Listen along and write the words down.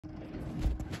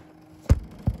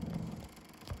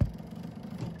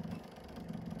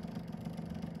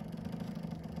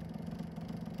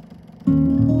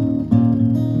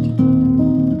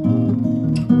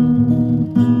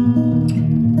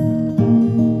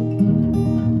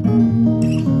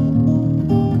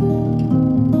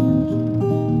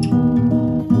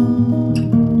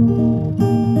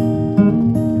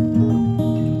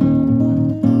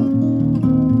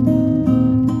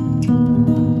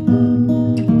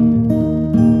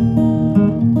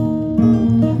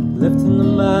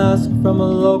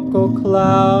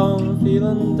clown,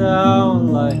 feeling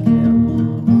down like him.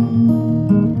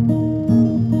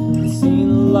 Seen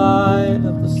the light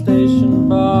of the station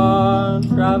bar,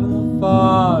 traveling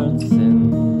far in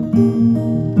sin.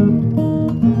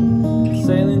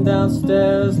 Sailing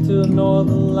downstairs to a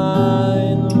northern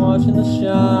line, and watching the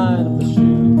shine of the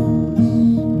shoes,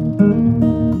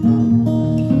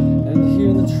 and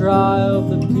hearing the trial of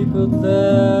the people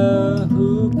there.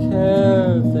 Who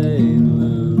care if they lose?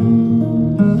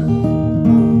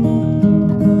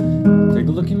 Take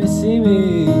a look, you may see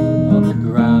me on the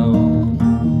ground.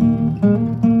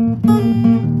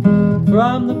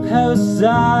 From the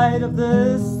parasite of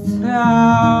this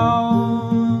town.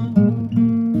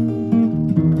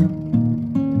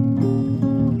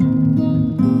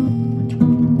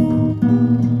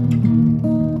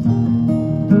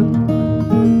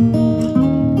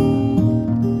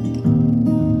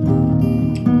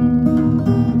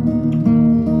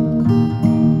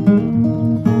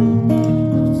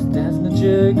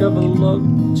 Of a look,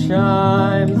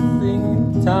 chimes,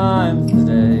 singing times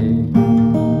today.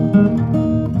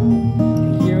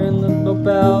 Hearing the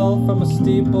bell from a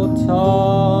steeple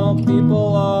tall,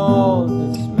 people all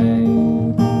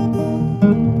dismayed.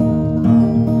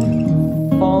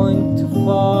 Falling too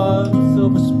far,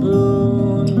 silver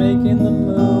spoon, making the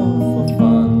moon for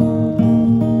fun.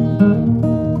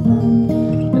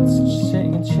 It's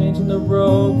changing the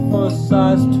rope for a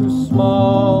size too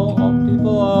small. All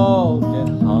people all get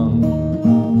hung.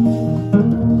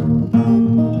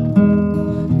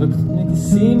 Look, you can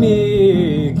see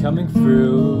me coming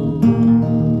through.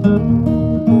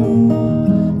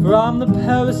 From the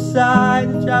parasite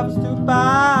that travels to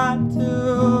Batu.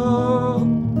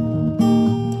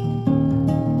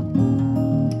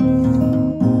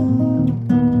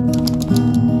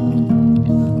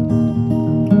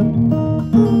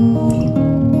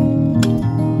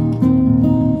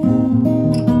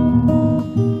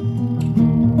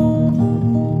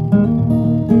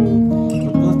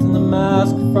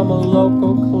 From a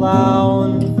local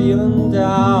clown, feeling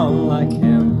down like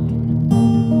him.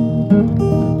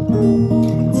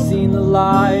 Seen the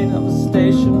light of a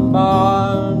station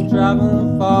bar,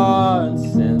 traveling far in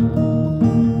sin.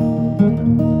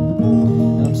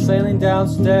 And I'm sailing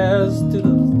downstairs to the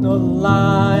northern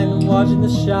line, watching the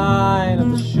shine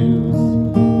of the shoes,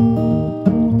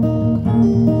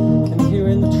 and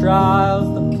hearing the trials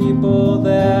of the people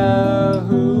there.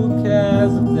 Who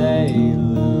cares if they lose?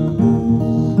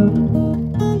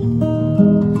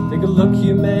 Take a look,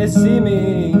 you may see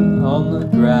me on the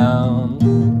ground.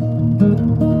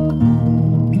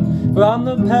 From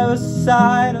the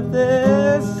parasite of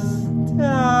this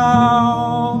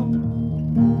town.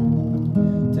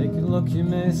 Take a look, you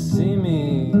may see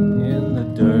me in the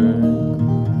dirt.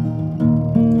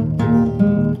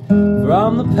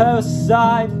 From the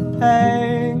parasite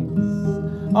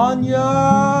hangs on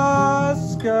your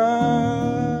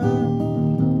skirt.